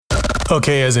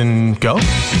Okay, as in go?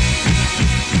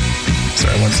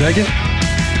 Sorry, 1 second.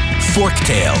 Fork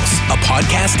Tales, a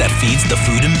podcast that feeds the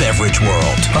food and beverage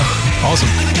world. Oh,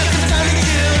 awesome.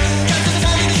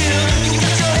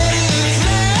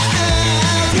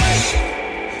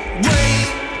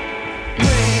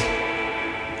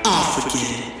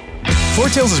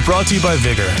 Fork Tales is brought to you by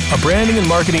Vigor, a branding and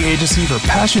marketing agency for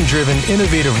passion-driven,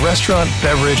 innovative restaurant,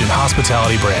 beverage, and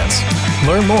hospitality brands.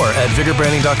 Learn more at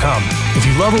vigorbranding.com. If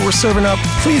you love what we're serving up,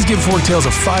 please give Fork Tales a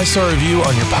 5-star review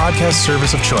on your podcast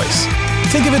service of choice.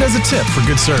 Think of it as a tip for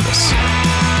good service.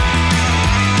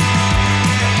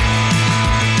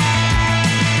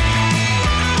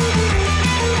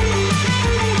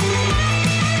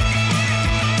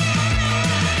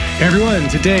 Hey everyone,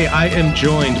 today I am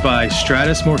joined by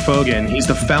Stratis Morfogen. He's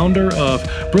the founder of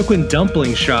Brooklyn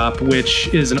Dumpling Shop,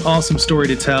 which is an awesome story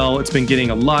to tell. It's been getting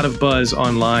a lot of buzz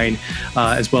online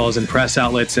as well as in press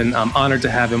outlets, and I'm honored to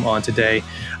have him on today.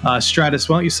 Stratis,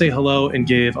 why don't you say hello and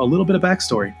give a little bit of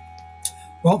backstory?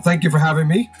 Well, thank you for having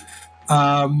me.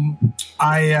 I'm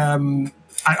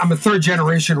a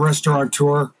third-generation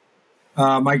restaurateur.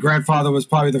 My grandfather was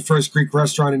probably the first Greek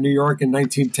restaurant in New York in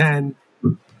 1910.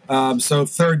 So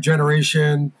third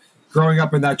generation, growing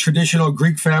up in that traditional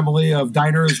Greek family of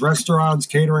diners, restaurants,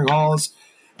 catering halls.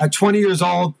 At 20 years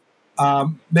old,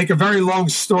 make a very long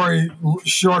story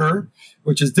shorter,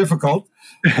 which is difficult.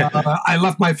 I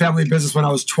left my family business when I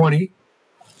was 20.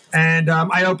 And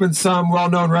I opened some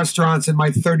well-known restaurants in my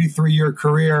 33-year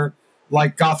career,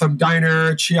 like Gotham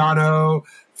Diner, Ciano,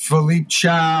 Philippe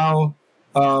Chow,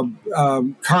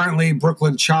 currently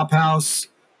Brooklyn Chop House.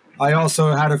 I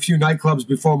also had a few nightclubs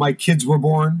before my kids were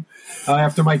born.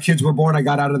 After my kids were born, I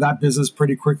got out of that business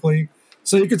pretty quickly.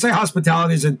 So you could say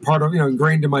hospitality is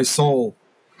ingrained in my soul.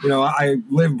 I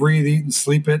live, breathe, eat, and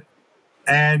sleep it.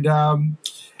 And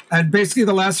basically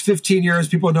the last 15 years,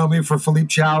 people know me for Philippe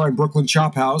Chow and Brooklyn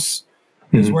Chop House,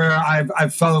 is where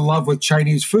I've fell in love with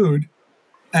Chinese food.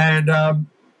 And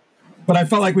but I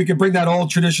felt like we could bring that old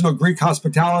traditional Greek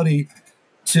hospitality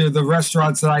to the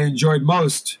restaurants that I enjoyed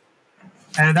most.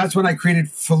 And that's when I created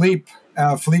Philippe.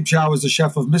 Philippe Chow was the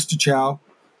chef of Mr. Chow.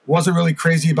 Wasn't really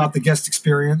crazy about the guest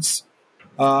experience.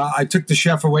 I took the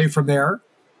chef away from there.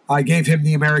 I gave him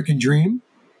the American dream.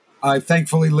 I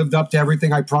thankfully lived up to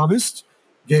everything I promised.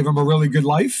 Gave him a really good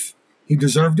life. He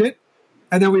deserved it.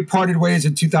 And then we parted ways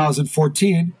in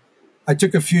 2014. I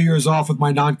took a few years off with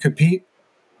my non-compete.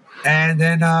 And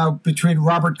then between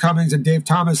Robert Cummings and Dave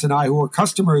Thomas and I, who were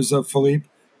customers of Philippe,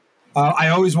 I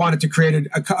always wanted to create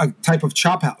a type of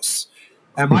chop house.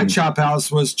 And my chop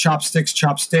house was chopsticks,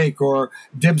 chop steak, or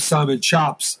dim sum and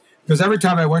chops. Because every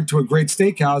time I went to a great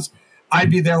steakhouse, I'd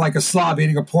be there like a slob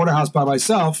eating a porterhouse by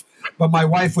myself. But my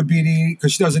wife would be eating,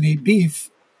 because she doesn't eat beef,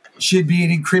 she'd be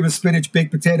eating cream of spinach,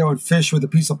 baked potato, and fish with a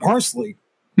piece of parsley.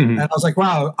 And I was like,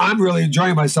 wow, I'm really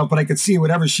enjoying myself, but I could see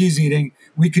whatever she's eating,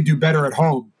 we could do better at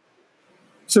home.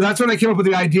 So that's when I came up with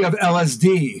the idea of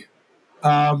LSD.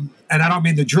 And I don't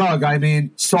mean the drug. I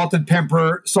mean salt and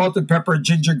pepper,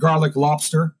 ginger, garlic,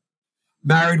 lobster,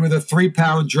 married with a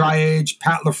 3-pound dry-aged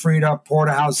Pat LaFrida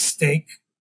porterhouse steak,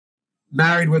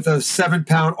 married with a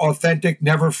 7-pound authentic,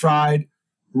 never fried,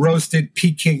 roasted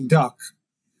Peking duck.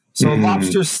 So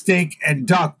lobster, steak, and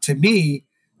duck, to me,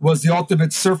 was the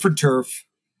ultimate surf and turf.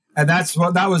 And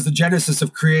that was the genesis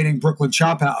of creating Brooklyn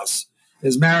Chop House,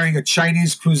 is marrying a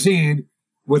Chinese cuisine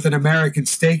with an American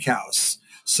steakhouse.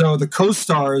 So the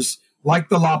co-stars, like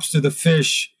the lobster, the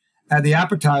fish, and the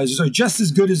appetizers, are just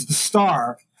as good as the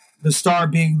star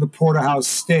being the porterhouse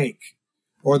steak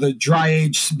or the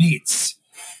dry-aged meats.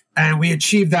 And we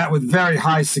achieved that with very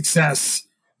high success.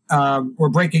 We're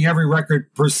breaking every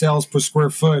record per sales per square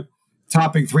foot,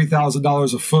 topping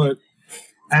 $3,000 a foot.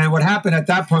 And what happened at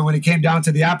that point, when it came down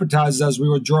to the appetizers, as we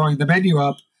were drawing the menu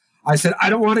up, I said, I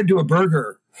don't want to do a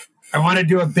burger. I want to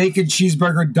do a bacon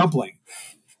cheeseburger dumpling.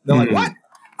 They're like, what?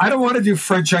 I don't want to do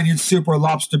French onion soup or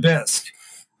lobster bisque.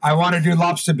 I want to do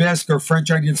lobster bisque or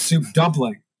French onion soup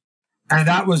dumpling. And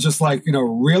that was just like,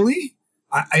 really?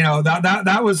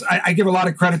 I give a lot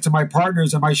of credit to my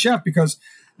partners and my chef, because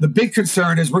the big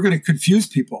concern is we're going to confuse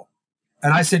people.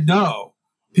 And I said, no,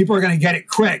 people are going to get it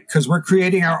quick because we're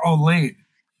creating our own lane.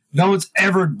 No one's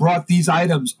ever brought these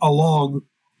items along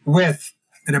with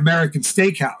an American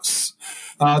steakhouse.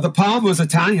 The Palm was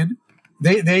Italian.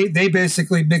 They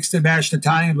basically mixed and mashed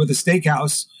Italian with a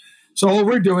steakhouse. So all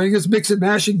we're doing is mix and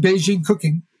mashing Beijing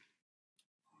cooking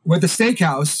with a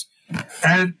steakhouse,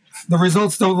 and the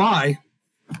results don't lie.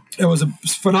 It was a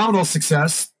phenomenal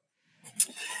success,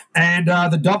 and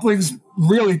the dumplings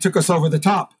really took us over the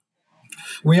top.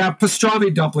 We have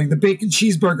pastrami dumpling, the bacon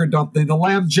cheeseburger dumpling, the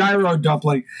lamb gyro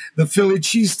dumpling, the Philly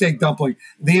cheesesteak dumpling,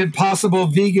 the impossible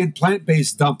vegan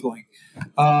plant-based dumpling,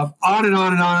 on and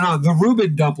on and on and on. The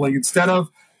Reuben dumpling, instead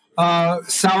of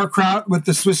sauerkraut with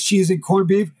the Swiss cheese and corned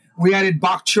beef, we added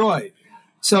bok choy.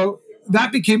 So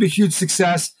that became a huge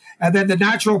success. And then the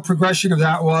natural progression of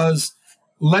that was,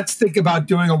 let's think about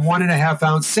doing a 1.5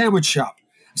 ounce sandwich shop.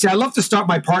 See, I love to start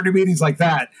my partner meetings like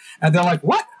that. And they're like,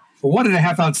 what? A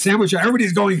 1.5 ounce sandwich shop?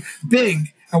 Everybody's going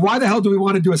big. And why the hell do we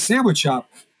want to do a sandwich shop?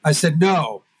 I said,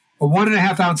 no, a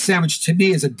 1.5 ounce sandwich to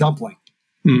me is a dumpling.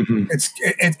 Mm-hmm.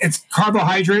 It's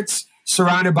carbohydrates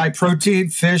surrounded by protein,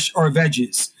 fish, or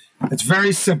veggies. It's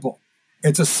very simple.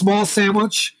 It's a small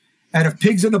sandwich. And if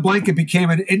pigs in the blanket became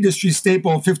an industry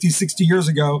staple 50, 60 years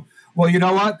ago, well, you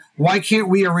know what? Why can't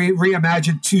we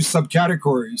reimagine 2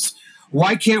 subcategories?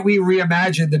 Why can't we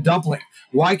reimagine the dumpling?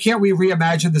 Why can't we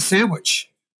reimagine the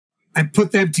sandwich and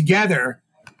put them together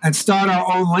and start our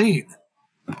own lane?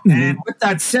 Mm-hmm. And with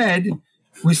that said,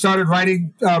 we started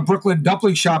writing Brooklyn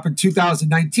Dumpling Shop in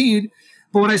 2019.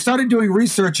 But when I started doing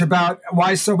research about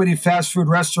why so many fast food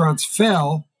restaurants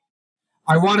fail,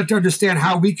 I wanted to understand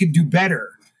how we could do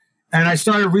better. And I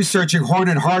started researching Horn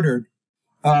and Hardart,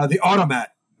 the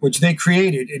automat, which they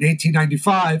created in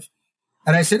 1895.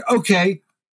 And I said, okay,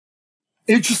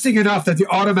 interesting enough that the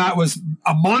automat was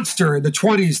a monster in the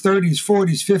 20s, 30s,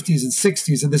 40s, 50s, and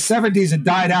 60s. In the 70s, it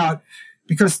died out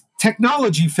because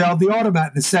technology failed the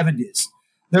automat in the 70s.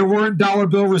 There weren't dollar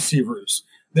bill receivers.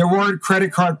 There weren't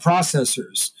credit card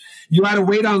processors. You had to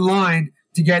wait online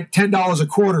to get $10 of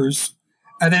quarters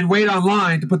and then wait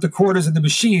online to put the quarters in the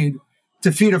machine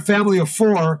to feed a family of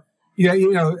 4.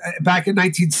 You know, back in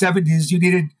 1970s, you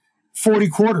needed 40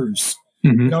 quarters.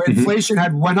 Mm-hmm, inflation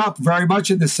had went up very much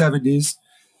in the 70s.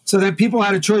 So then people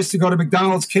had a choice to go to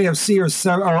McDonald's, KFC,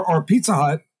 or Pizza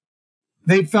Hut.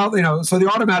 They felt, so the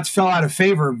automats fell out of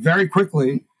favor very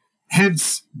quickly.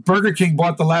 Hence, Burger King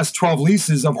bought the last 12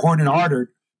 leases of Horn and Hardart.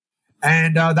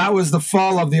 And that was the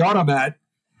fall of the automat.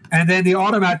 And then the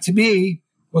automat, to me,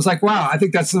 was like, wow, I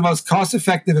think that's the most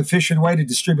cost-effective, efficient way to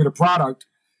distribute a product.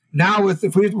 Now,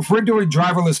 if we're doing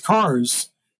driverless cars,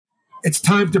 it's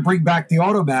time to bring back the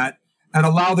automat and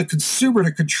allow the consumer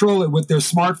to control it with their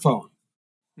smartphone.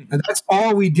 And that's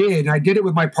all we did. And I did it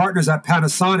with my partners at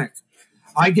Panasonic.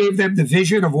 I gave them the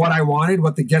vision of what I wanted,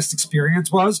 what the guest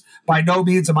experience was. By no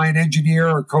means am I an engineer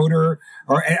or coder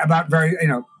or about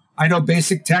I know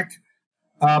basic tech.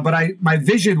 But my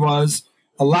vision was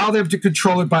allow them to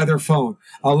control it by their phone.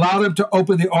 Allow them to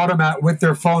open the automat with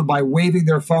their phone by waving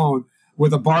their phone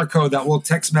with a barcode that will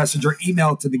text message or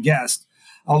email to the guest.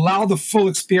 Allow the full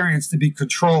experience to be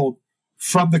controlled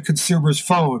from the consumer's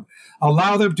phone.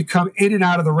 Allow them to come in and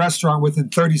out of the restaurant within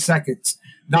 30 seconds,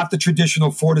 not the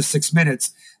traditional 4 to 6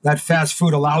 minutes that fast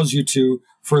food allows you to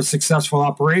for a successful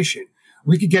operation.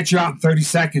 We could get you out in 30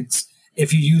 seconds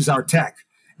if you use our tech.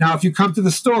 Now, if you come to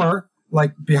the store,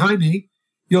 like behind me,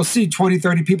 you'll see 20,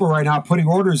 30 people right now putting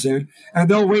orders in, and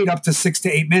they'll wait up to 6 to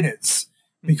 8 minutes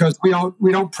because we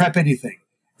don't prep anything.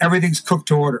 Everything's cooked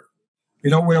to order. We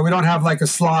don't have like a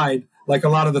slide like a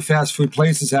lot of the fast food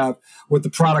places have with the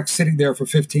product sitting there for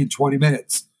 15, 20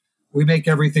 minutes. We make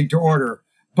everything to order.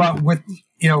 But with,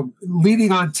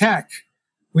 leaning on tech,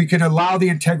 we can allow the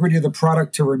integrity of the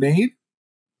product to remain,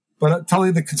 but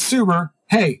telling the consumer,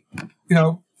 hey,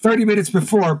 30 minutes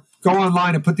before, go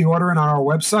online and put the order in on our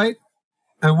website,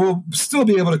 and we'll still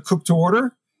be able to cook to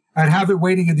order and have it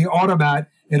waiting in the automat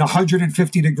in a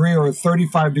 150 degree or a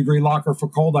 35 degree locker for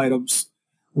cold items,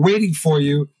 waiting for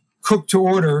you, cook to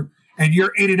order, and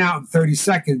you're in and out in 30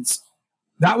 seconds.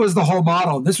 That was the whole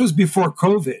model. This was before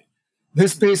COVID.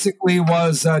 This basically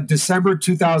was December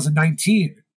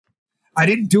 2019. I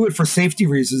didn't do it for safety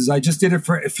reasons. I just did it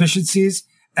for efficiencies,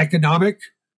 economic,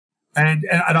 and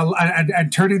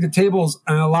turning the tables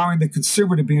and allowing the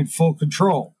consumer to be in full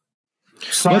control.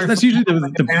 Sorry for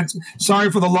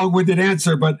the long-winded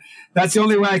answer, but that's the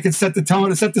only way I can set the tone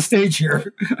and set the stage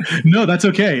here. No, that's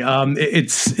okay.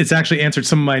 It's actually answered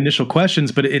some of my initial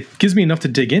questions, but it gives me enough to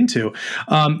dig into.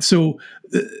 So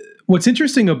what's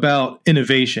interesting about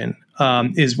innovation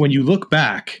is when you look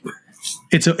back,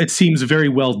 it seems very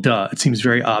well done. It seems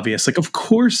very obvious. Like, of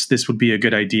course, this would be a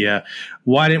good idea.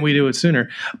 Why didn't we do it sooner?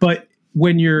 But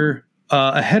when you're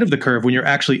ahead of the curve, when you're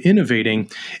actually innovating,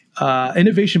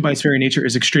 innovation by its very nature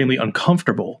is extremely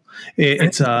uncomfortable.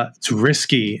 It's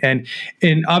risky, and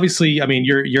obviously, I mean,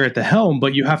 you're at the helm,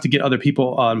 but you have to get other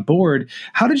people on board.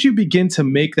 How did you begin to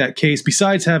make that case?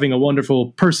 Besides having a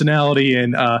wonderful personality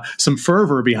and some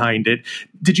fervor behind it,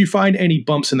 did you find any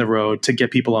bumps in the road to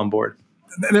get people on board?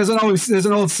 There's an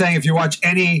old saying: if you watch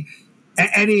any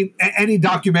any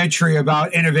documentary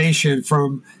about innovation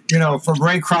from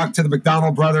Ray Kroc to the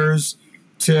McDonald brothers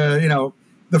to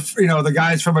the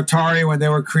guys from Atari when they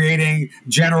were creating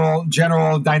General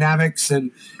Dynamics,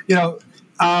 and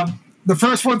the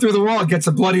first one through the wall gets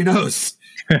a bloody nose.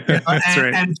 That's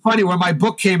right. And it's funny, when my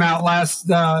book came out last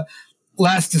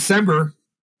December,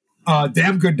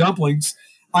 Damn Good Dumplings,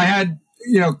 I had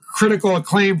critical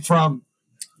acclaim from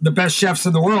the best chefs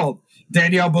in the world: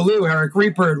 Danielle Ballou, Eric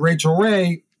Riepert, Rachel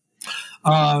Ray,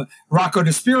 Rocco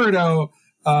DiSpirito,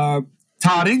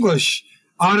 Todd English,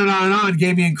 on and on and on,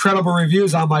 gave me incredible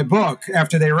reviews on my book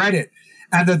after they read it.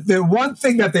 And the one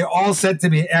thing that they all said to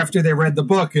me after they read the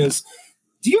book is,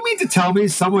 "Do you mean to tell me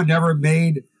someone never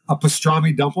made a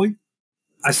pastrami dumpling?"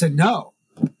 I said, "No."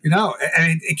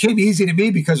 And it came easy to me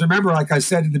because, remember, like I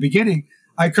said in the beginning,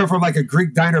 I come from like a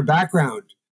Greek diner background,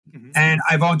 and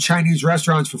I've owned Chinese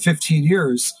restaurants for 15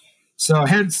 years. So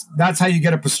hence, that's how you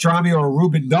get a pastrami or a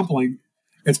Reuben dumpling.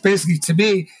 It's basically, to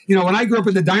me, when I grew up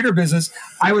in the diner business,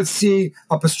 I would see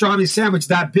a pastrami sandwich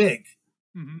that big.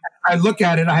 Mm-hmm. I look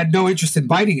at it, I had no interest in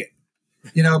biting it,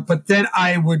 but then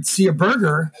I would see a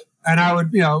burger and I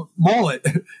would, maul it.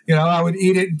 I would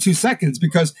eat it in 2 seconds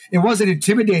because it wasn't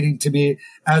intimidating to me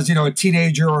as, a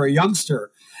teenager or a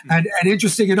youngster. And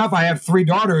interesting enough, I have 3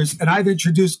 daughters, and I've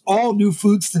introduced all new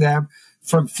foods to them,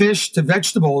 from fish to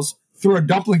vegetables, through a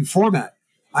dumpling format.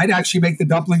 I'd actually make the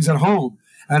dumplings at home,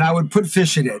 and I would put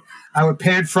fish in it. I would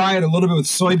pan fry it a little bit with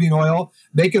soybean oil,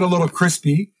 make it a little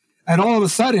crispy, and all of a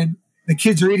sudden, the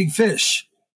kids are eating fish.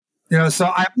 So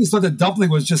I always thought the dumpling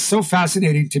was just so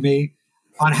fascinating to me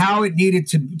on how it needed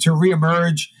to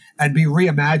reemerge and be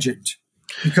reimagined.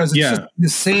 Because it's just the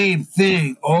same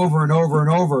thing over and over and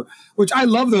over, which I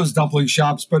love those dumpling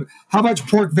shops, but how much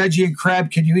pork, veggie, and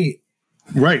crab can you eat?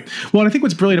 Right. Well, I think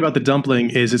what's brilliant about the dumpling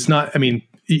is it's not,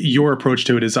 your approach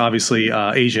to it is obviously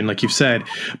Asian, like you've said,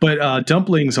 but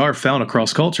dumplings are found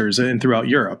across cultures and throughout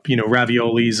Europe.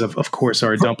 Raviolis, of course,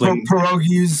 are a dumpling.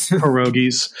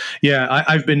 Pierogies. Yeah,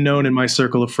 I've been known in my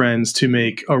circle of friends to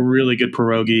make a really good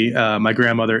pierogi. My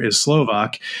grandmother is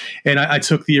Slovak, and I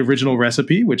took the original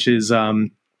recipe, which is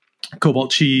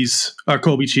cobalt cheese or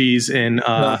Colby cheese and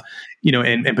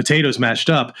and potatoes mashed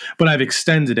up, but I've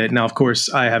extended it. Now, of course,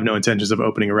 I have no intentions of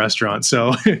opening a restaurant,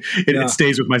 so it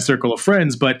stays with my circle of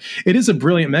friends, but it is a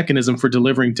brilliant mechanism for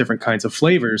delivering different kinds of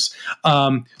flavors.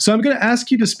 So I'm going to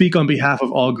ask you to speak on behalf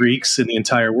of all Greeks in the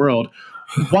entire world.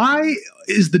 Why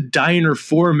is the diner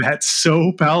format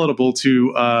so palatable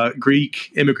to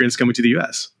Greek immigrants coming to the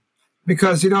U.S.?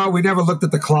 Because, we never looked at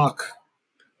the clock.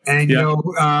 And,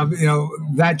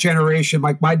 that generation,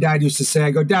 like my dad used to say, I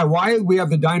go, "Dad, why do we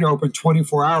have the diner open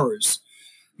 24 hours?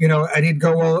 And he'd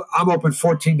go, "Well, I'm open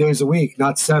 14 days a week,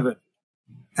 not 7.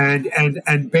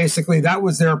 And basically that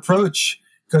was their approach,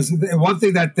 because one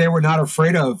thing that they were not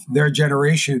afraid of, their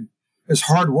generation, is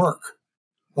hard work.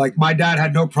 Like my dad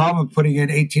had no problem putting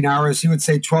in 18 hours. He would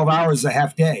say 12 hours a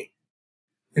half day,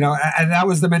 and that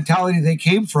was the mentality they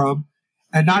came from.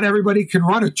 And not everybody can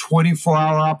run a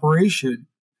 24-hour operation,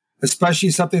 especially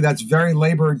something that's very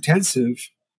labor intensive.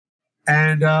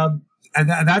 And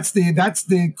that's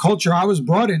the culture I was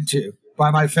brought into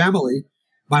by my family.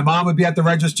 My mom would be at the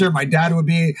register. My dad would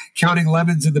be counting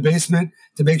lemons in the basement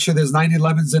to make sure there's 90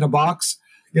 lemons in a box.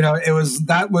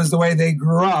 That was the way they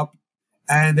grew up.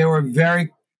 And they were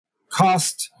very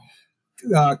conscientious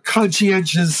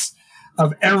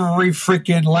of every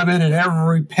freaking lemon and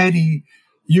every penny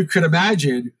you could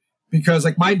imagine. Because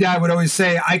like my dad would always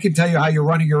say, I can tell you how you're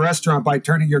running your restaurant by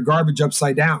turning your garbage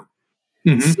upside down,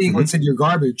 seeing what's in your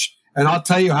garbage. And I'll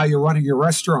tell you how you're running your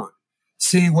restaurant,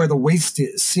 seeing where the waste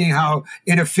is, seeing how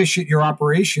inefficient your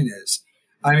operation is.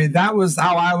 That was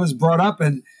how I was brought up.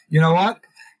 And you know what?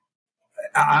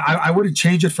 I wouldn't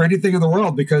change it for anything in the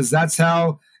world, because that's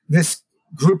how this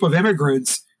group of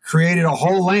immigrants created a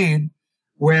whole lane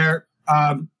where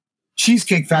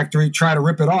Cheesecake Factory tried to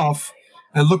rip it off.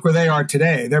 And look where they are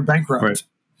today. They're bankrupt.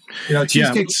 Right.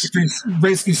 Cheesecake Factory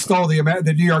basically stole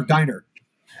the New York diner.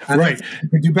 And they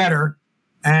could do better.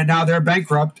 And now they're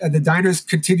bankrupt, and the diners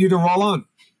continue to roll on.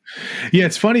 Yeah,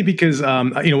 it's funny because,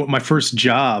 my first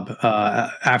job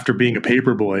after being a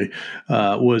paperboy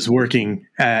was working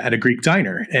at a Greek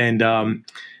diner. And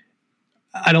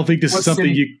I don't think this is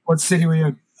something What city were you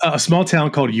in? A small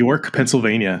town called York,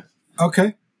 Pennsylvania.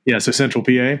 Okay. Yeah, so central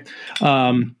PA.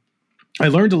 I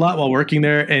learned a lot while working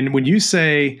there. And when you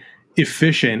say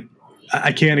efficient,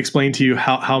 I can't explain to you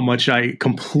how much I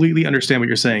completely understand what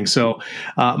you're saying. So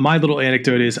my little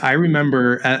anecdote is, I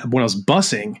remember when I was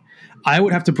busing, I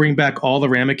would have to bring back all the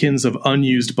ramekins of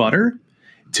unused butter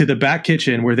to the back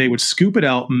kitchen where they would scoop it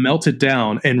out, melt it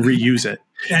down, and reuse it.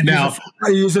 And now I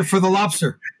use it for the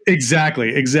lobster.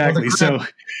 Exactly. So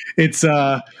it's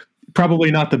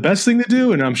probably not the best thing to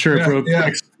do, and I'm sure it broke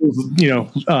modern you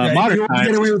times. won't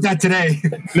get away with that today.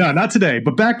 No, not today,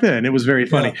 but back then it was very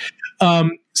funny. Yeah.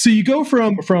 So you go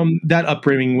from that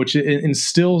upbringing, which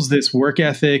instills this work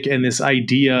ethic and this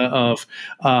idea of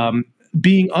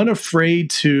being unafraid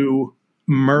to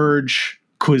merge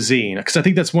cuisine, because I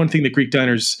think that's one thing that Greek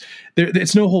diners,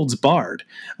 it's no holds barred.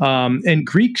 And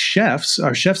Greek chefs,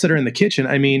 or chefs that are in the kitchen,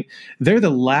 I mean, they're the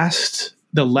last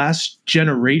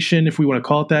generation, if we want to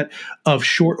call it that, of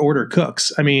short order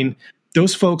cooks. I mean,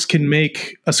 those folks can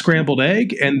make a scrambled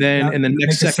egg and then in the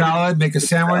next second, make a salad, make a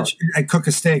sandwich, and cook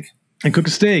a steak.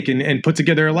 And put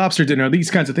together a lobster dinner,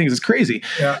 these kinds of things. It's crazy.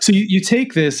 Yeah. So you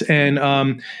take this and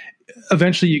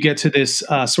eventually you get to this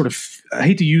sort of, I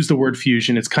hate to use the word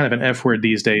fusion, it's kind of an F word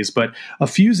these days, but a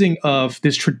fusing of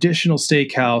this traditional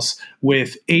steakhouse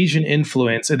with Asian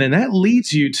influence. And then that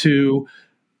leads you to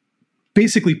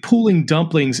basically pulling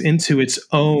dumplings into its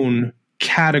own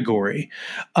category.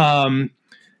 I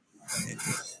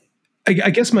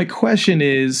guess my question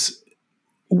is,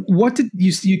 what did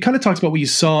you kind of talked about what you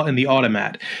saw in the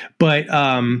Automat, but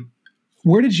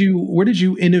where did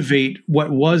you innovate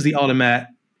what was the Automat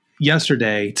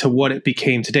yesterday to what it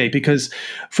became today? Because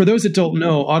for those that don't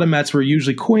know, automats were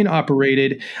usually coin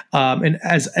operated, and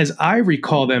as I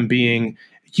recall them being,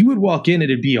 you would walk in and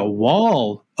it'd be a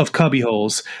wall of cubby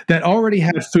holes that already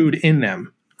had food in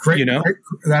them. Great.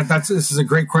 This is a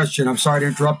great question. I'm sorry to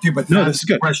interrupt you, but that's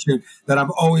a question that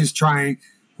I'm always trying.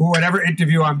 Whatever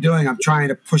interview I'm doing, I'm trying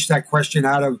to push that question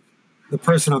out of the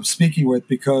person I'm speaking with,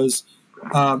 because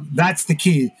that's the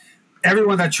key.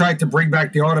 Everyone that tried to bring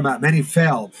back the Automat, many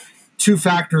failed. Two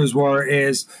factors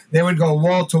is they would go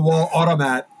wall to wall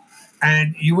Automat,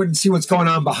 and you wouldn't see what's going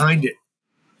on behind it.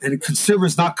 And the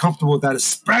consumer's not comfortable with that,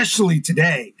 especially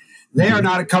today. They are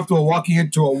not comfortable walking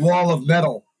into a wall of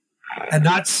metal and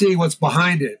not seeing what's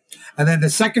behind it. And then the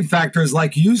second factor is,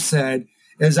 like you said,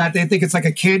 is that they think it's like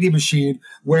a candy machine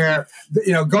where,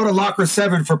 go to locker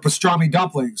 7 for pastrami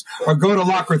dumplings or go to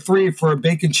locker 3 for a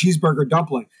bacon cheeseburger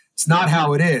dumpling. It's not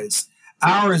how it is.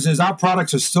 Ours is our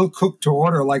products are still cooked to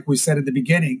order, like we said at the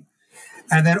beginning.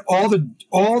 And then all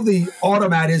the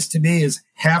Automat is to me is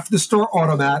half the store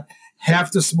Automat,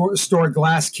 half the store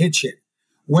glass kitchen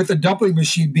with a dumpling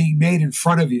machine being made in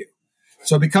front of you.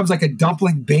 So it becomes like a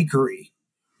dumpling bakery.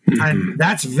 Mm-hmm. And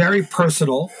that's very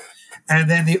personal. And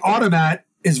then the Automat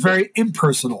is very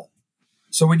impersonal.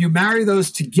 So when you marry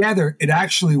those together, it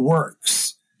actually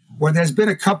works. When there's been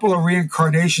a couple of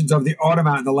reincarnations of the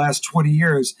Automat in the last 20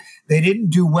 years, they didn't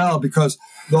do well because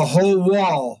the whole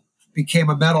wall became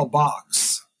a metal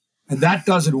box. And that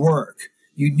doesn't work.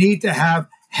 You need to have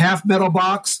half metal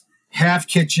box, half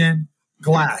kitchen,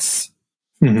 glass.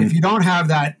 Mm-hmm. If you don't have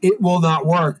that, it will not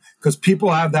work, because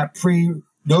people have that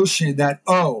pre-notion that,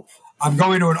 I'm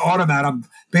going to an Automat, I'm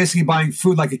basically buying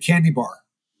food like a candy bar.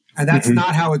 And that's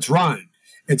not how it's run.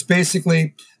 It's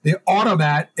basically, the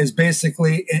Automat is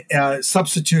basically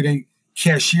substituting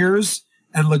cashiers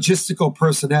and logistical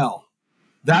personnel.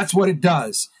 That's what it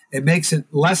does. It makes it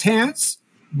less hands,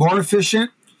 more efficient,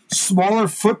 smaller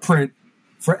footprint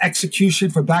for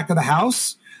execution for back of the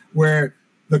house, where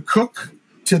the cook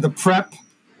to the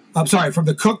from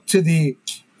the cook to the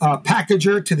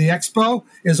packager to the expo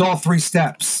is all 3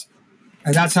 steps.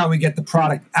 And that's how we get the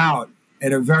product out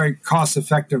in a very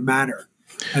cost-effective manner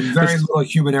and very little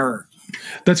human error.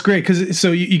 That's great, because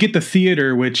so you get the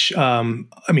theater, which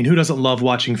who doesn't love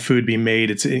watching food be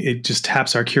made? It just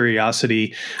taps our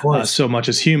curiosity so much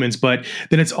as humans. But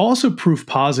then it's also proof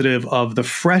positive of the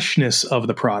freshness of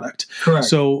the product. Correct.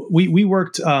 So we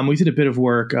worked, we did a bit of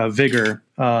work, Vigor,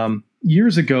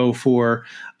 years ago for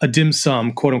a dim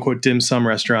sum, quote unquote dim sum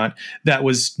restaurant that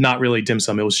was not really dim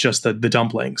sum. It was just the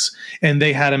dumplings, and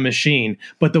they had a machine.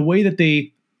 But the way that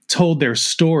they told their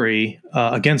story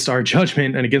against our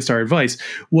judgment and against our advice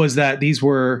was that these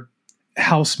were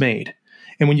house made.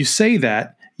 And when you say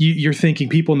that, you're thinking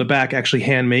people in the back actually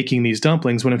hand making these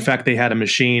dumplings, when in fact they had a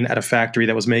machine at a factory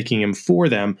that was making them for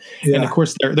them. Yeah. And of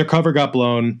course their cover got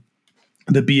blown.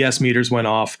 The BS meters went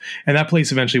off, and that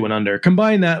place eventually went under.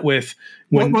 Combine that with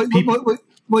when people...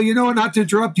 Well, not to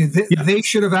interrupt you, they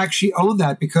should have actually owned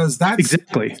that, because that's...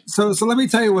 Exactly. So let me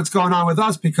tell you what's going on with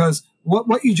us, because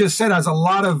what you just said has a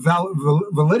lot of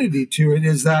validity to it,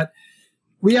 is that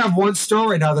we have one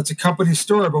store right now that's a company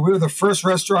store, but we were the first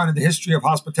restaurant in the history of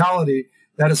hospitality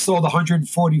that has sold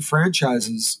 140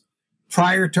 franchises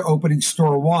prior to opening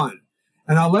store 1.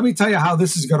 And now let me tell you how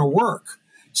this is going to work.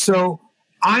 So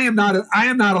I am not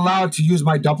allowed to use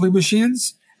my dumpling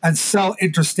machines and sell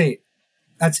interstate.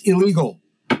 That's illegal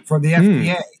from the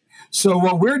FDA. So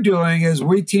what we're doing is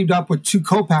we teamed up with 2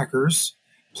 co-packers,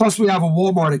 plus we have a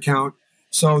Walmart account.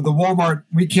 So the Walmart,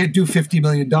 we can't do 50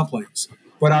 million dumplings,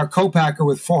 but our co-packer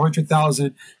with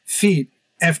 400,000 feet,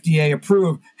 FDA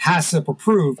approved, HACCP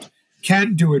approved,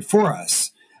 can do it for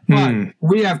us. But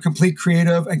we have complete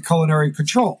creative and culinary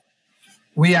control.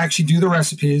 We actually do the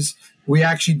recipes. We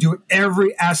actually do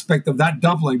every aspect of that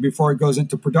dumpling before it goes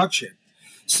into production.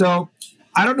 So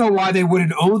I don't know why they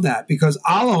wouldn't own that, because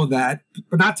I'll own that,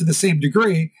 but not to the same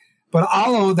degree. But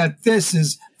I'll own that this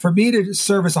is, for me to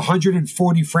service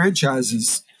 140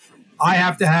 franchises, I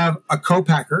have to have a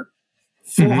co-packer,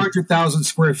 400,000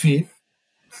 square feet.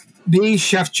 Me,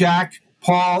 Chef Jack,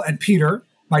 Paul, and Peter,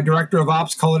 my director of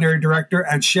ops, culinary director,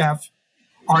 and chef,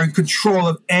 are in control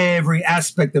of every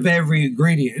aspect of every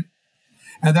ingredient.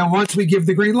 And then once we give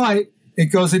the green light, it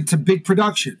goes into big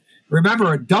production.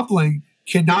 Remember, a dumpling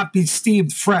cannot be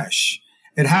steamed fresh.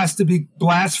 It has to be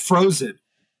blast frozen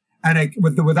and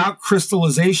without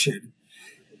crystallization.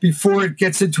 Before it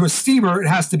gets into a steamer, it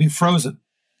has to be frozen.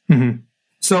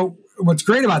 So what's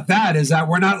great about that is that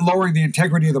we're not lowering the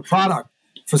integrity of the product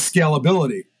for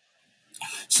scalability.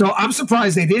 So I'm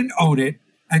surprised they didn't own it,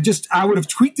 and I would have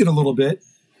tweaked it a little bit,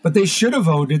 but they should have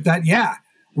owned it that, yeah,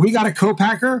 we got a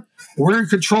co-packer. We're in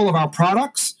control of our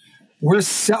products.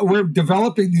 We're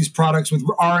developing these products with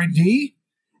R&D,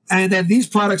 and then these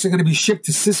products are going to be shipped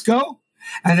to Sysco,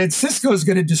 and then Sysco is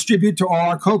going to distribute to all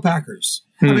our co-packers,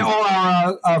 all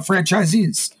our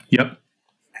franchisees. Yep.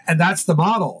 And that's the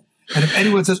model. And if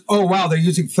anyone says, oh, wow, they're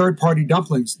using third-party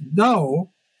dumplings.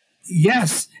 No.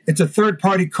 Yes, it's a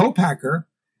third-party co-packer,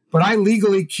 but I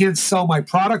legally can't sell my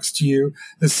products to you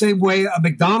the same way a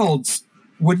McDonald's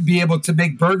wouldn't be able to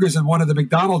make burgers in one of the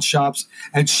McDonald's shops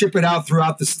and ship it out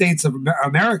throughout the states of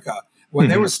America when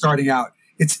they were starting out.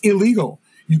 It's illegal.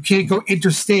 You can't go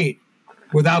interstate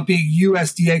without being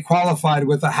USDA qualified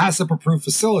with a HACCP-approved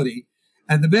facility.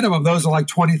 And the minimum, those are like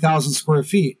 20,000 square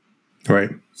feet. Right.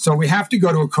 So we have to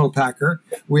go to a co-packer.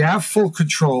 We have full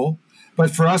control. But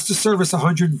for us to service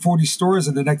 140 stores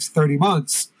in the next 30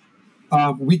 months,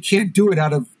 we can't do it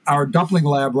out of our dumpling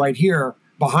lab right here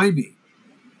behind me.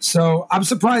 So I'm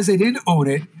surprised they didn't own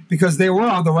it, because they were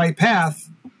on the right path,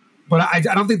 but I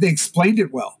don't think they explained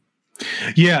it well.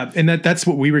 Yeah, and that's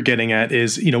what we were getting at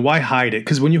is, why hide it?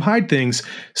 Because when you hide things,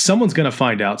 someone's going to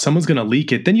find out, someone's going to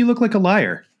leak it, then you look like a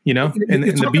liar, and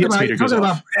the BS meter goes off.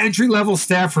 About entry-level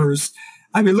staffers.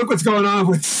 I mean, look what's going on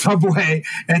with Subway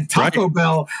and Taco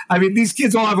Bell. I mean, these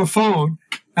kids all have a phone,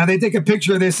 and they take a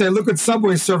picture and they say, look what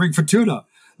Subway's serving for tuna.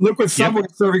 Look what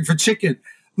Subway's serving for chicken.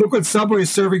 Look what Subway's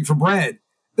serving for bread.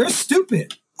 They're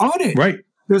stupid. Own it. Right.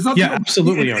 There's nothing. Yeah,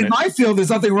 absolutely. In my field, there's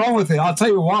nothing wrong with it. I'll tell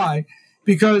you why.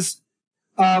 Because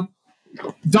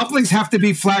dumplings have to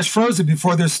be flash frozen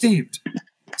before they're steamed.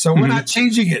 So we're not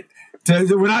changing it.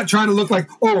 We're not trying to look like,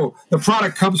 oh, the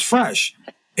product comes fresh.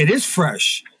 It is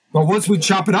fresh. But once we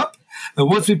chop it up and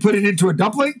once we put it into a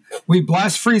dumpling, we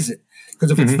blast freeze it. Because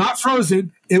if it's not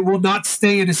frozen, it will not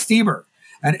stay in a steamer.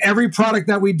 And every product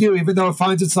that we do, even though it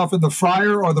finds itself in the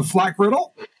fryer or the flat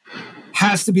griddle,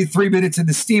 has to be 3 minutes in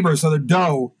the steamer so the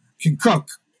dough can cook.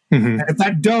 And if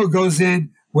that dough goes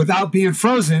in without being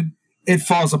frozen, it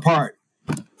falls apart.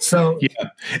 So yeah,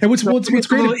 and what's great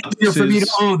easier for me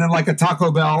to own than like a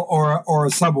Taco Bell or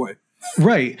a Subway.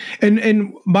 Right.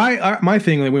 And my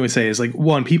thing, like we would say, is like,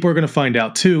 one, people are going to find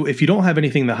out. Two, if you don't have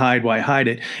anything to hide, why hide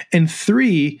it? And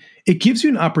three, it gives you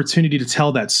an opportunity to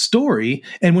tell that story.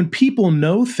 And when people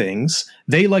know things,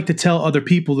 they like to tell other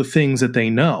people the things that they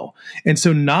know. And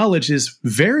so knowledge is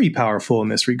very powerful in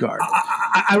this regard.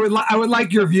 I would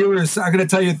like your viewers, I'm going to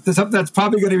tell you something that's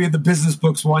probably going to be in the business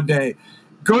books one day.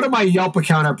 Go to my Yelp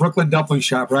account at Brooklyn Dumpling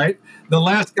Shop, right? The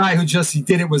last guy who just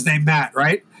did it was named Matt,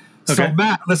 right? Okay. So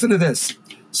Matt, listen to this.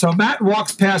 So Matt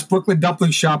walks past Brooklyn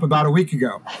Dumpling Shop about a week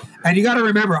ago. And you got to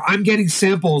remember, I'm getting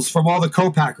samples from all the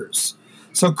co-packers.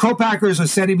 So co-packers are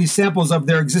sending me samples of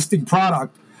their existing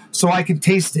product so I can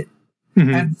taste it.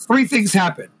 And three things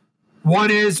happen. One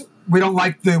is we don't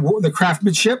like the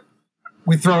craftsmanship.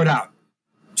 We throw it out.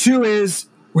 Two is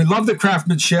we love the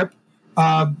craftsmanship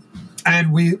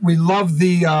and we love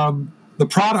the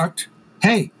product.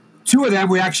 Hey, two of them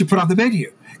we actually put on the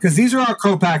menu. Because these are our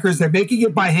co-packers. They're making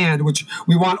it by hand, which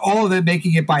we want all of them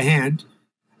making it by hand.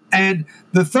 And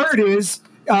the third is,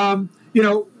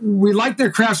 we like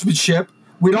their craftsmanship.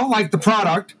 We don't like the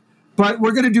product, but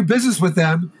we're going to do business with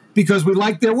them because we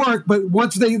like their work. But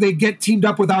once they get teamed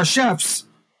up with our chefs,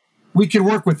 we can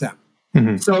work with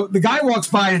them. So the guy walks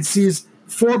by and sees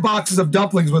 4 boxes of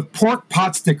dumplings with pork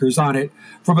pot stickers on it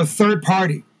from a third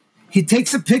party. He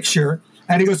takes a picture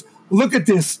and he goes, look at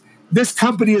this. This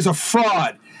company is a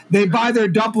fraud. They buy their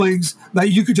dumplings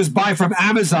that you could just buy from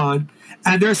Amazon,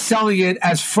 and they're selling it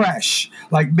as fresh,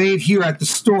 like made here at the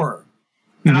store.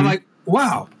 And I'm like,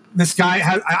 wow, this guy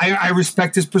I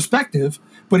respect his perspective,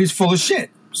 but he's full of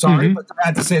shit. Sorry, but I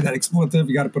had to say that expletive.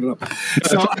 You got to put it up.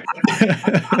 So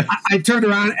I turned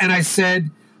around and I said,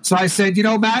 you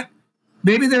know, Matt,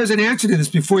 maybe there's an answer to this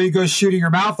before you go shooting your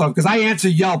mouth off, because I answer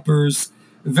Yelpers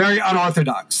very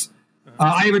unorthodox.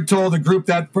 I even told a group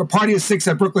that for a party of 6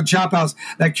 at Brooklyn Chop House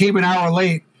that came an hour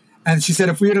late, and she said,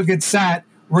 if we don't get sat,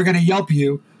 we're going to Yelp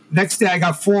you. Next day, I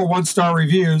got 4 one-star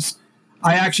reviews.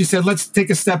 I actually said, let's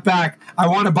take a step back. I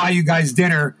want to buy you guys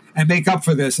dinner and make up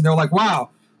for this. And they're like,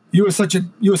 wow, you were such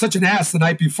an ass the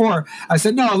night before. I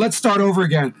said, no, let's start over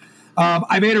again.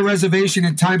 I made a reservation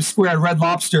in Times Square at Red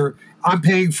Lobster. I'm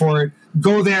paying for it.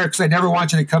 Go there, because I never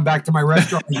want you to come back to my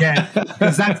restaurant again,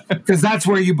 because that's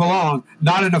where you belong,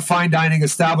 not in a fine dining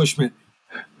establishment.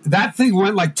 That thing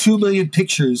went like 2 million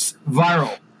pictures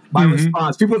viral. My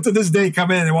response. People to this day come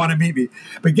in and want to meet me.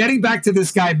 But getting back to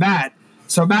this guy, Matt.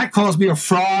 So Matt calls me a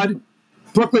fraud.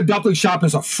 Brooklyn Dumpling Shop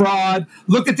is a fraud.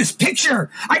 Look at this picture.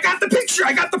 I got the picture.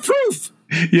 I got the proof.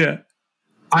 Yeah.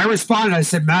 I responded. I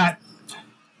said, Matt,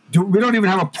 we don't even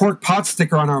have a pork pot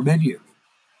sticker on our menu.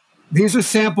 These are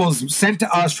samples sent to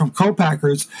us from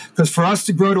co-packers, because for us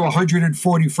to grow to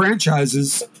 140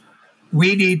 franchises,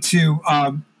 we need to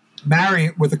marry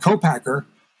it with a co-packer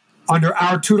under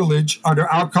our tutelage, under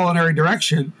our culinary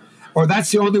direction, or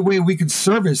that's the only way we can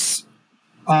service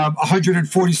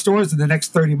 140 stores in the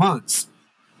next 30 months.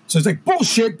 So it's like,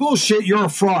 bullshit, you're a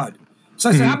fraud.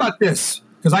 So I said, how about this?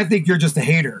 Because I think you're just a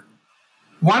hater.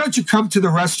 Why don't you come to the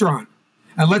restaurant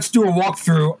and let's do a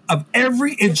walkthrough of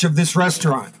every inch of this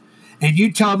restaurant, and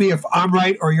you tell me if I'm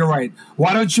right or you're right.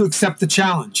 Why don't you accept the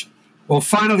challenge? Well,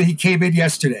 finally, he came in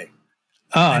yesterday.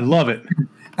 Oh, I love it.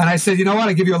 And I said, you know what?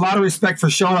 I give you a lot of respect for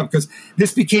showing up, because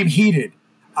this became heated.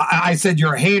 I said,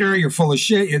 you're a hater. You're full of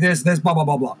shit. You're this, blah, blah,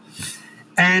 blah, blah.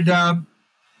 And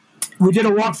we did a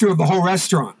walkthrough of the whole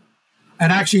restaurant.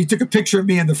 And actually, he took a picture of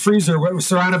me in the freezer where it was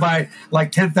surrounded by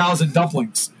like 10,000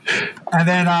 dumplings. And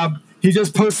then he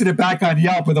just posted it back on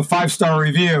Yelp with a 5-star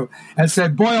review and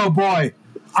said, boy, oh boy,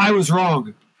 I was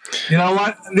wrong. You know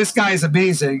what? This guy is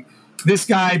amazing. This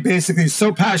guy basically is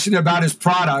so passionate about his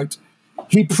product.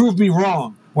 He proved me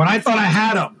wrong. When I thought I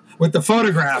had him with the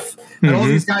photograph, and all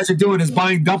these guys are doing is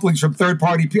buying dumplings from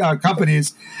third-party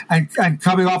companies and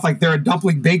coming off like they're a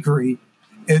dumpling bakery.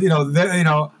 And,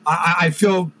 I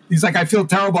feel, he's like, I feel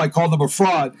terrible. I called him a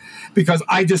fraud, because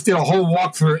I just did a whole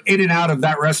walkthrough in and out of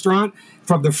that restaurant,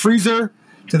 from the freezer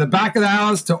to the back of the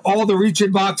house to all the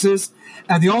reach-in boxes.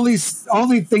 And the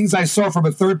only things I saw from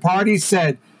a third party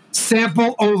said,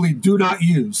 sample only, do not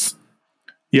use.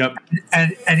 Yep.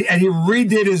 And he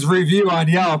redid his review on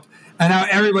Yelp, and now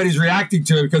everybody's reacting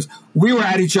to it, because we were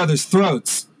at each other's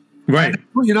throats. Right.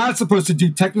 And you're not supposed to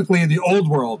do technically in the old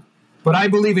world, but I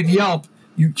believe in Yelp,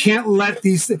 you can't let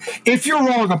these things. If you're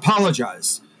wrong,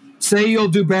 apologize. Say you'll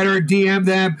do better, DM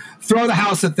them, throw the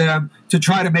house at them to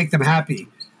try to make them happy.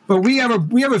 But we have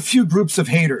a few groups of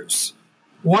haters.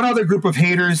 One other group of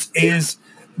haters is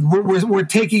we're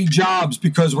taking jobs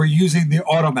because we're using the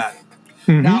automat.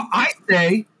 Now, I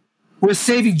say we're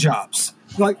saving jobs.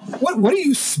 Like, what are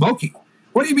you smoking?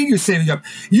 What do you mean you're saving jobs?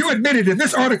 You admitted in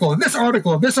this article,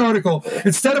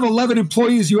 instead of 11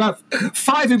 employees, you have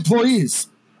 5 employees.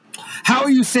 How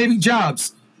are you saving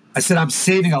jobs? I said, I'm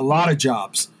saving a lot of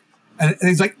jobs. And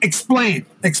he's like, explain,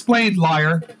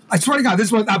 liar. I swear to God,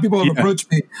 this is how people have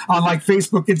approached me on like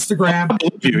Facebook, Instagram.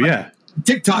 Yeah.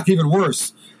 TikTok, even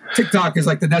worse. TikTok is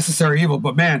like the necessary evil,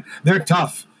 but man, they're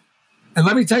tough. And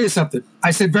let me tell you something.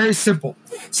 I said, very simple.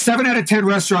 7 out of 10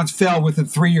 restaurants fail within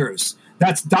 3 years.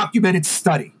 That's documented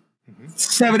study.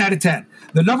 7 out of 10.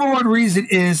 The number one reason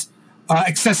is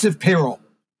excessive payroll.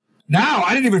 Now,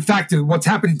 I didn't even factor what's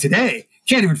happening today.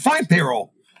 Can't even find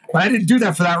payroll. But I didn't do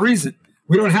that for that reason.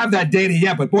 We don't have that data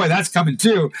yet, but boy, that's coming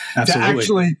too. Absolutely. To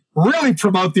actually really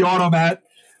promote the automat.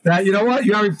 That, you know what,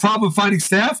 you have a problem finding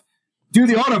staff? Do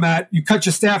the automat, you cut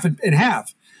your staff in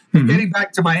half. But getting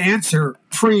back to my answer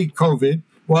pre-COVID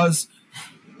was,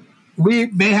 we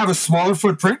may have a smaller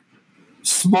footprint,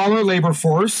 smaller labor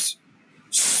force,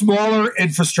 smaller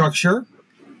infrastructure,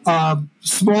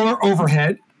 smaller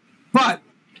overhead, but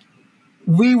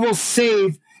we will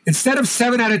save, instead of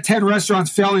 7 out of 10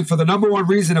 restaurants failing for the number one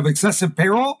reason of excessive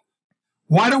payroll,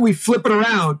 why don't we flip it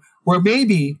around where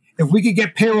maybe if we could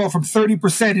get payroll from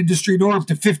 30% industry norm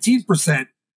to 15%,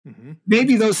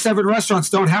 maybe those 7 restaurants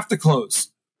don't have to close.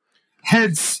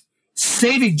 Hence,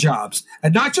 saving jobs,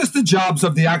 and not just the jobs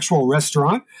of the actual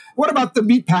restaurant. What about the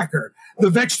meat packer, the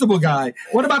vegetable guy?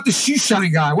 What about the shoe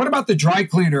shine guy? What about the dry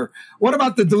cleaner? What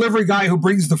about the delivery guy who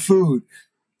brings the food?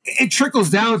 It trickles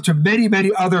down to many,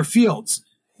 many other fields,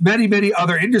 many, many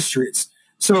other industries.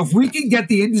 So if we can get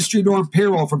the industry norm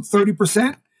payroll from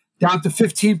 30% down to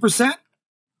 15%,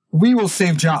 we will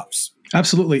save jobs.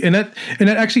 Absolutely. And that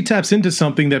actually taps into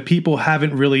something that people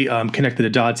haven't really connected the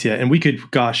dots yet. And we could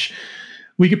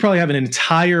probably have an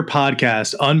entire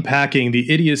podcast unpacking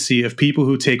the idiocy of people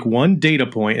who take one data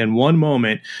point and one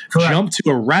moment, Correct. jump to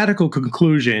a radical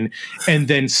conclusion, and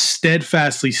then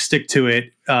steadfastly stick to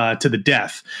it to the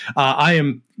death.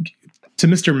 To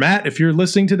Mr. Matt, if you're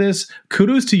listening to this,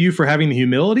 kudos to you for having the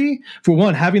humility, for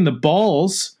one, having the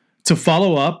balls to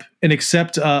follow up and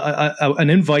accept an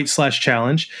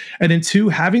invite/challenge. And then two,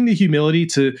 having the humility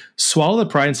to swallow the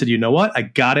pride and say, you know what, I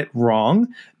got it wrong.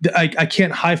 I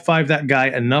can't high five that guy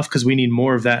enough because we need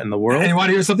more of that in the world. And you want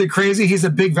to hear something crazy? He's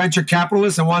a big venture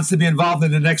capitalist and wants to be involved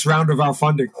in the next round of our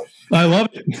funding. I love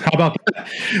it. How about that?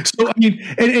 So,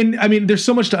 I mean, there's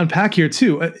so much to unpack here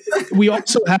too. We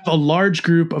also have a large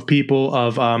group of people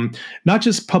of not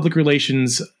just public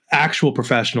relations actual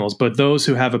professionals, but those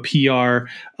who have a PR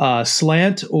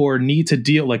slant or need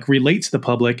to relate to the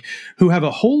public, who have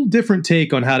a whole different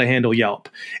take on how to handle Yelp.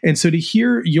 And so to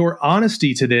hear your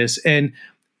honesty to this and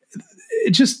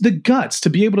just the guts to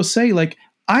be able to say, like,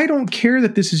 I don't care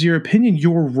that this is your opinion,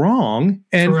 you're wrong,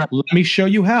 and Correct. Let me show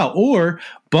you how, or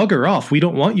bugger off, we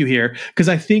don't want you here. Because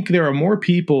I think there are more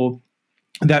people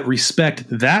that respect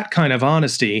that kind of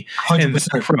honesty 100%. and that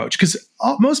approach. Because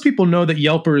most people know that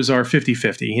Yelpers are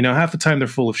 50-50. Half the time they're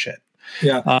full of shit.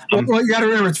 Yeah. Well, you got to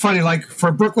remember, it's funny, like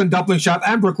for Brooklyn Dumpling Shop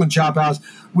and Brooklyn Chop House,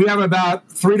 we have about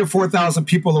 3,000 to 4,000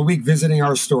 people a week visiting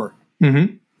our store.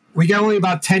 Mm-hmm. We get only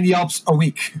about 10 Yelps a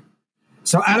week.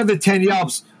 So out of the 10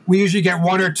 Yelps, we usually get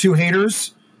 1 or 2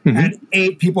 haters and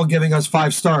 8 people giving us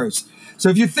 5 stars. So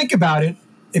if you think about it,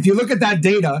 if you look at that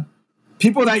data,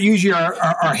 people that usually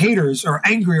are haters or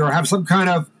angry or have some kind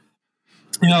of,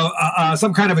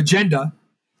 some kind of agenda,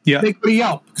 they go to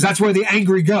Yelp because that's where the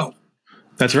angry go.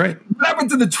 That's right. What happened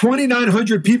to the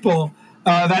 2,900 people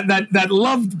that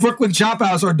loved Brooklyn Chop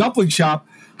House or Dumpling Shop?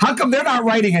 How come they're not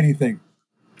writing anything?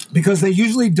 Because they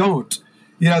usually don't.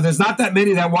 There's not that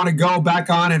many that want to go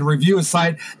back on and review a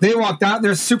site. They walked out,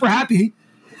 they're super happy,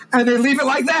 and they leave it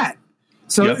like that.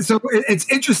 So it's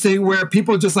interesting where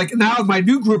people just like, now my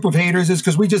new group of haters is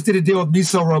because we just did a deal with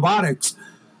Miso Robotics.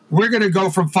 We're going to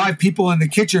go from 5 people in the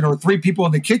kitchen or 3 people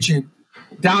in the kitchen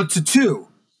down to 2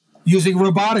 using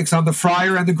robotics on the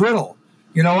fryer and the griddle.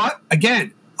 You know what?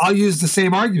 Again, I'll use the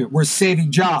same argument. We're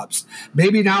saving jobs.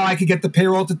 Maybe now I could get the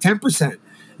payroll to 10%.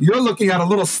 You're looking at a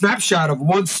little snapshot of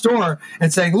one store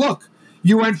and saying, look,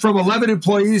 you went from 11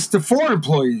 employees to 4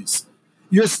 employees.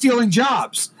 You're stealing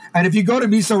jobs. And if you go to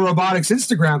Miso Robotics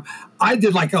Instagram, I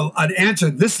did like an answer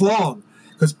this long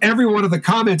because every one of the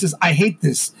comments is, I hate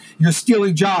this. You're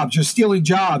stealing jobs. You're stealing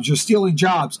jobs. You're stealing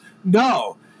jobs.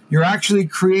 No, you're actually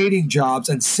creating jobs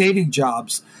and saving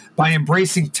jobs by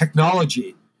embracing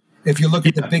technology. If you look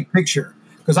at the big picture,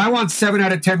 because I want 7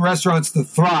 out of 10 restaurants to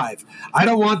thrive. I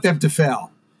don't want them to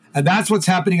fail. And that's what's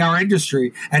happening in our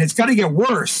industry. And it's going to get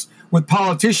worse with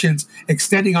politicians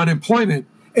extending unemployment.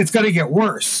 It's going to get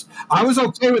worse. I was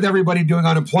okay with everybody doing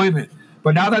unemployment,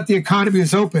 but now that the economy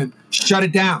is open, shut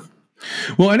it down.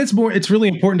 Well, and it's really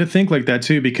important to think like that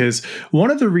too, because one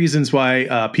of the reasons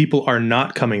why people are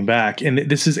not coming back, and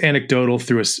this is anecdotal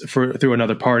through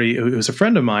another party who's a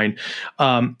friend of mine,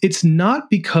 it's not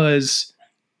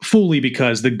fully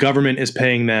because the government is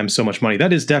paying them so much money.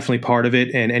 That is definitely part of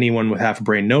it, and anyone with half a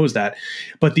brain knows that.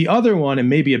 But the other one, and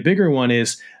maybe a bigger one,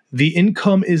 is the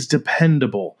income is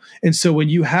dependable. And so when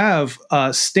you have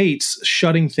states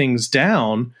shutting things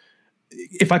down,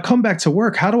 if I come back to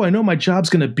work, how do I know my job's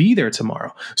going to be there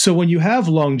tomorrow? So when you have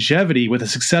longevity with a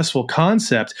successful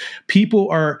concept, people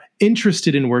are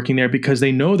interested in working there because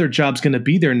they know their job's going to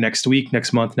be there next week,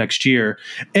 next month, next year,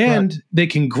 and they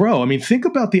can grow. I mean, think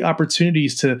about the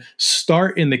opportunities to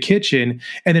start in the kitchen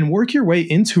and then work your way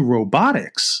into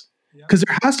robotics. Because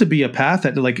there has to be a path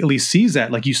that like at least sees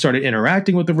that, like you started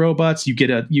interacting with the robots,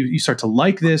 you start to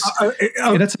like this.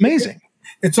 That's amazing.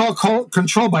 It's all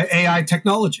controlled by AI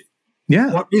technology.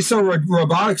 Yeah. What Miso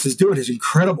Robotics is doing is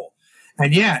incredible.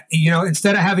 And yeah,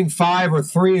 instead of having 5 or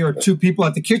 3 or 2 people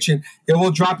at the kitchen, it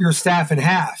will drop your staff in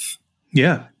half.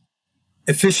 Yeah.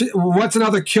 Efficient. What's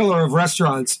another killer of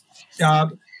restaurants?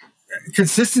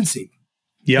 Consistency.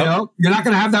 Yeah. You're not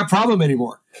going to have that problem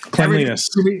anymore. Cleanliness.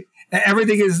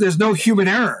 Everything is, there's no human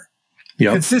error.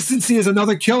 Yep. Consistency is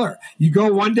another killer. You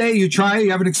go one day, you try,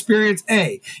 you have an experience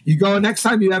A. You go next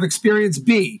time, you have experience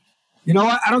B. You know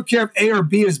what? I don't care if A or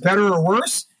B is better or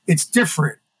worse. It's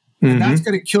different. And that's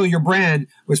going to kill your brand,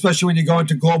 especially when you go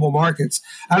into global markets.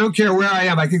 I don't care where I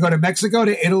am. I could go to Mexico,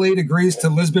 to Italy, to Greece, to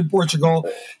Lisbon, Portugal,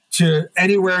 to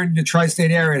anywhere in the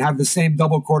tri-state area and have the same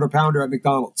double quarter pounder at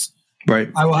McDonald's. Right.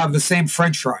 I will have the same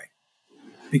French fry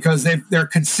because they're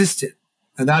consistent.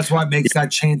 And that's what makes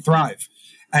that chain thrive.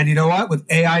 And you know what? With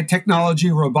AI technology,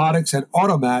 robotics, and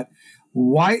automat,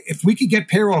 if we could get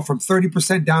payroll from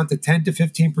 30% down to 10 to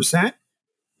 15%,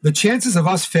 the chances of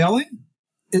us failing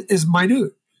is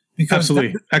minute. Because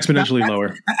absolutely exponentially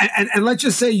lower. And let's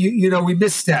just say we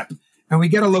misstep and we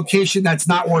get a location that's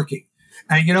not working,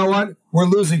 and you know what, we're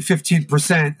losing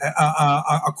 15%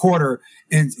 a quarter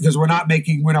because we're not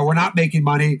making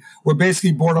money. We're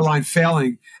basically borderline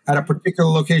failing at a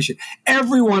particular location.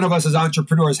 Every one of us as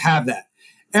entrepreneurs have that.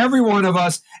 Every one of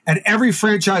us and every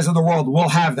franchise in the world will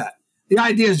have that. The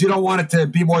idea is you don't want it to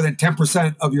be more than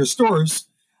 10% of your stores,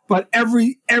 but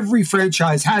every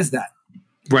franchise has that.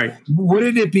 Right.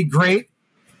 Wouldn't it be great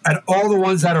at all the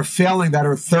ones that are failing that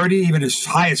are 30, even as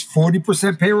high as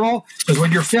 40% payroll? Because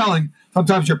when you're failing,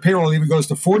 sometimes your payroll even goes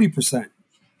to 40%.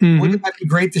 Wouldn't that be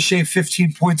great to shave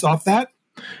 15 points off that?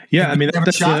 Yeah, I mean,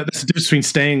 that's the difference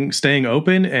between staying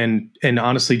open and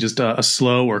honestly just a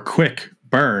slow or quick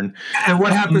burn. And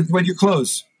what happens when you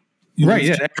close? Right,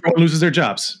 yeah, everyone loses their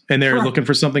jobs and they're looking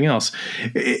for something else.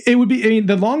 It would be, I mean,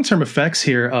 the long-term effects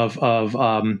here of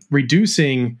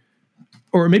reducing,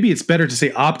 or maybe it's better to say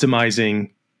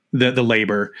optimizing the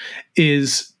labor,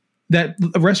 is that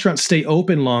restaurants stay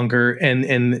open longer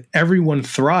and everyone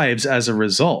thrives as a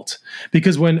result.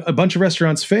 Because when a bunch of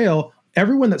restaurants fail,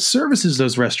 everyone that services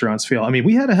those restaurants fail. I mean,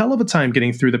 we had a hell of a time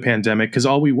getting through the pandemic because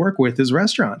all we work with is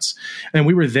restaurants. And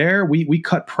we were there. We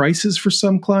cut prices for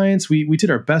some clients. We did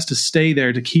our best to stay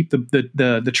there to keep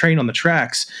the train on the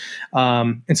tracks.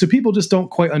 And so people just don't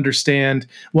quite understand.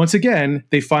 Once again,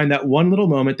 they find that one little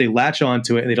moment, they latch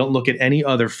onto it, and they don't look at any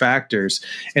other factors.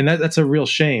 And that's a real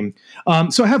shame.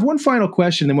 So I have one final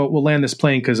question, then we'll land this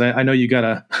plane because I know you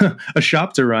got a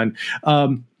shop to run.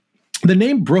 The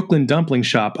name Brooklyn Dumpling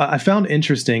Shop, I found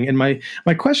interesting. And my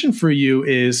question for you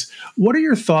is, what are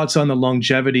your thoughts on the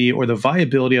longevity or the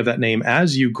viability of that name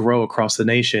as you grow across the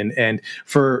nation? And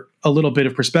for a little bit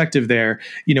of perspective there,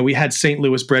 we had St.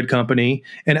 Louis Bread Company.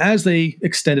 And as they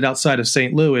extended outside of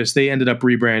St. Louis, they ended up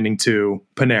rebranding to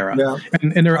Panera. Yeah.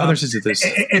 And there are other sides of this.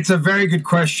 It's a very good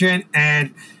question.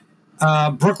 And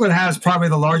Brooklyn has probably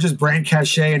the largest brand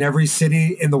cachet in every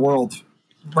city in the world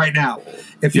right now.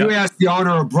 If you ask the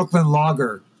owner of Brooklyn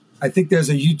Lager, I think there's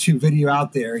a YouTube video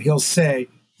out there, he'll say,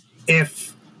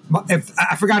 if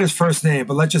I forgot his first name,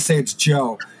 but let's just say it's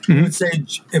Joe. He would say,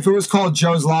 if it was called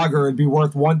Joe's Lager, it'd be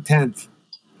worth 1/10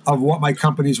 of what my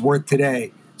company's worth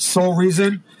today. Sole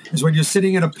reason is when you're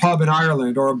sitting in a pub in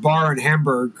Ireland or a bar in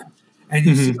Hamburg and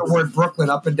you see the word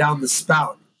Brooklyn up and down the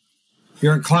spout,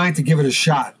 you're inclined to give it a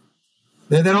shot.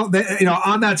 They don't,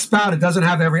 on that spout, it doesn't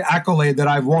have every accolade that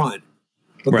I've won.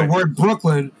 But the word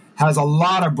Brooklyn has a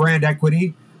lot of brand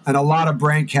equity and a lot of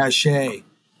brand cachet.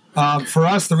 For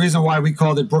us, the reason why we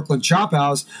called it Brooklyn Chop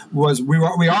House was we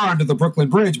are under the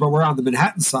Brooklyn Bridge, but we're on the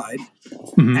Manhattan side.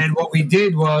 And what we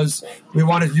did was we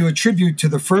wanted to do a tribute to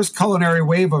the first culinary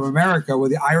wave of America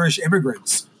with the Irish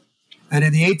immigrants. And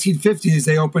in the 1850s,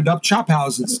 they opened up chop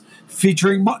houses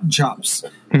featuring mutton chops,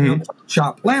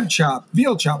 chop, lamb chop,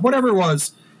 veal chop, whatever it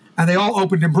was. And they all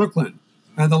opened in Brooklyn.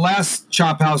 And the last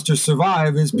chop house to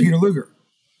survive is Peter Luger.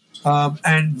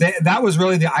 And that was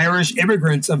really the Irish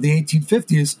immigrants of the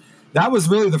 1850s. That was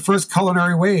really the first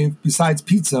culinary wave besides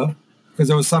pizza, because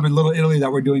there was some in Little Italy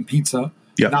that were doing pizza,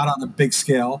 not on a big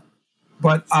scale.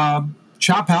 But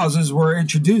chop houses were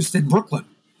introduced in Brooklyn.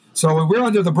 So when we're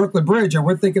under the Brooklyn Bridge and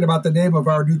we're thinking about the name of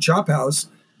our new chop house,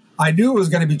 I knew it was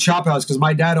going to be Chop House because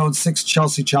my dad owned 6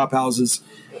 Chelsea chop houses,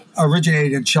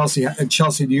 originated in Chelsea,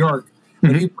 New York.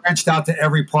 And he branched out to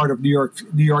every part of New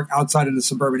York outside of the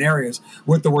suburban areas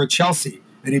with the word Chelsea,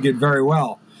 and he did very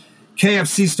well.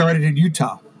 KFC started in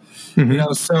Utah.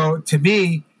 So to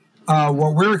me,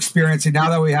 what we're experiencing now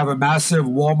that we have a massive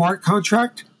Walmart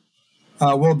contract,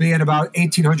 we'll be in about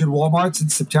 1,800 Walmarts in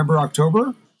September,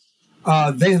 October.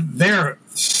 They're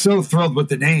so thrilled with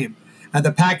the name, and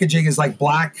the packaging is like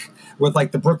black with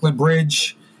like the Brooklyn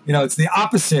Bridge. It's the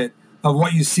opposite of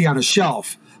what you see on a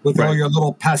shelf with all your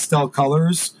little pastel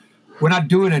colors. We're not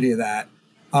doing any of that.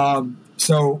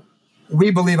 So we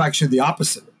believe actually the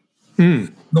opposite.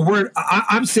 The word,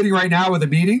 I'm sitting right now with a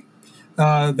meeting.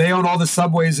 They own all the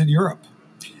subways in Europe,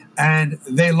 and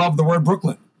they love the word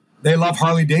Brooklyn. They love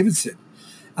Harley Davidson.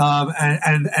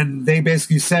 And they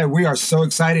basically said, we are so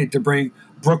excited to bring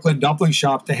Brooklyn Dumpling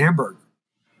Shop to Hamburg,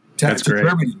 to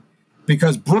Germany,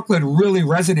 because Brooklyn really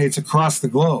resonates across the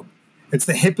globe. It's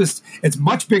the hippest. It's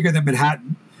much bigger than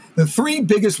Manhattan. The three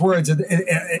biggest words in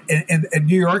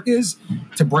New York is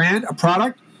to brand a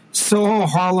product: Soho,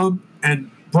 Harlem,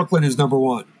 and Brooklyn is number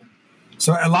one.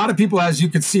 So a lot of people, as you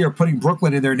can see, are putting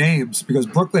Brooklyn in their names because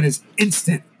Brooklyn is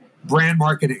instant brand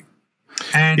marketing.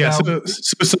 And so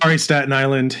sorry, Staten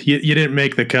Island, you didn't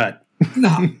make the cut.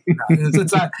 No,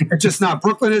 it's not. It's just not.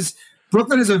 Brooklyn is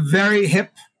a very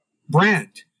hip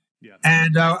brand,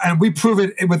 and we prove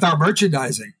it with our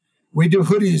merchandising. We do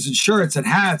hoodies and shirts and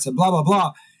hats and blah blah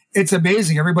blah. It's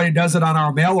amazing. Everybody does it on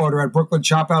our mail order at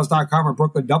brooklynchophouse.com or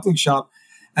Brooklyn Dumpling Shop,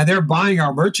 and they're buying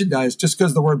our merchandise just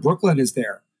because the word Brooklyn is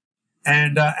there,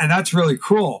 and that's really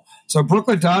cool. So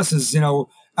Brooklyn to us is,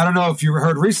 I don't know if you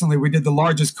heard recently, we did the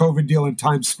largest COVID deal in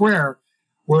Times Square.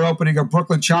 We're opening a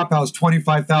Brooklyn Chop House,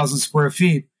 25,000 square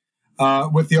feet,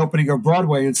 with the opening of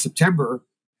Broadway in September.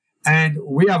 And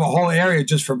we have a whole area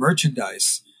just for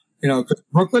merchandise. Because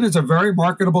Brooklyn is a very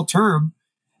marketable term.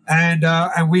 And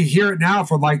we hear it now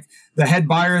from like the head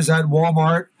buyers at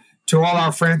Walmart to all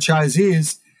our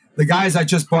franchisees. The guys that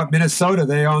just bought Minnesota,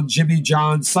 they own Jimmy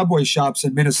John's Subway shops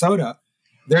in Minnesota.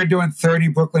 They're doing 30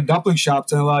 Brooklyn Dumpling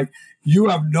Shops. And they're like, you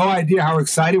have no idea how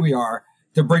excited we are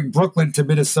to bring Brooklyn to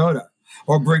Minnesota,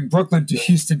 or bring Brooklyn to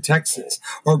Houston, Texas,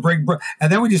 or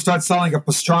and then when you start selling a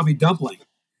pastrami dumpling,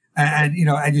 and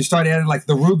you start adding like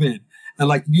the Reuben and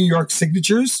like New York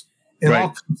signatures, it all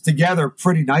comes together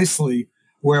pretty nicely.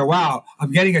 Where wow,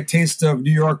 I'm getting a taste of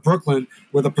New York, Brooklyn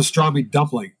with a pastrami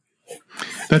dumpling.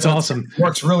 That's awesome.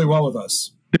 Works really well with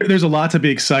us. There's a lot to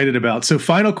be excited about. So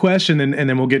final question, and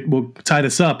then we'll tie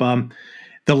this up.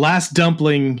 The last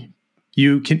dumpling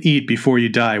you can eat before you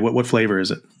die, what flavor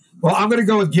is it? Well, I'm going to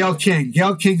go with Gayle King.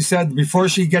 Gayle King said before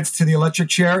she gets to the electric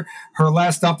chair, her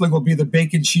last dumpling will be the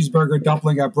bacon cheeseburger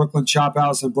dumpling at Brooklyn Chop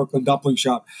House and Brooklyn Dumpling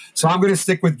Shop. So I'm going to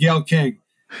stick with Gayle King.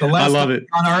 The last dumpling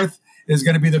on earth is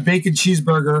going to be the bacon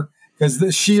cheeseburger,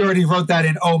 because she already wrote that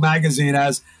in O Magazine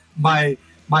as my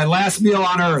last meal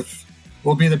on earth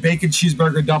will be the bacon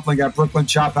cheeseburger dumpling at Brooklyn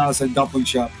Chop House and Dumpling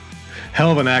Shop. Hell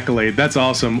of an accolade. That's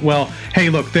awesome. Well, hey,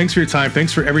 look, thanks for your time.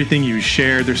 Thanks for everything you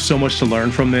shared. There's so much to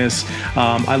learn from this.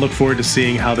 I look forward to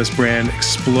seeing how this brand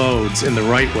explodes in the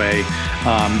right way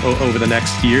over the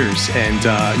next years. And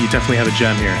you definitely have a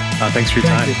gem here. Thanks for your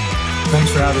time.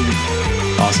 Thanks for having me.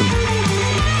 Awesome.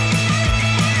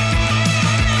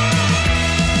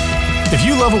 If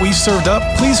you love what we served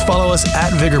up, please follow us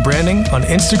at Vigor Branding on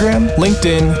Instagram,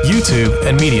 LinkedIn, YouTube,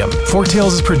 and Medium.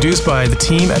 Forktails is produced by the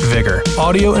team at Vigor.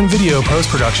 Audio and video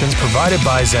post-productions provided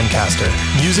by Zencaster.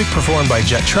 Music performed by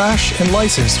Jet Trash and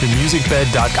licensed through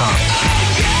musicbed.com.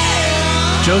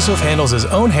 Joseph handles his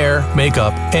own hair,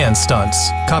 makeup, and stunts.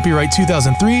 Copyright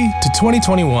 2003 to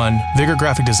 2021, Vigor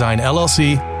Graphic Design,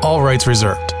 LLC, all rights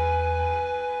reserved.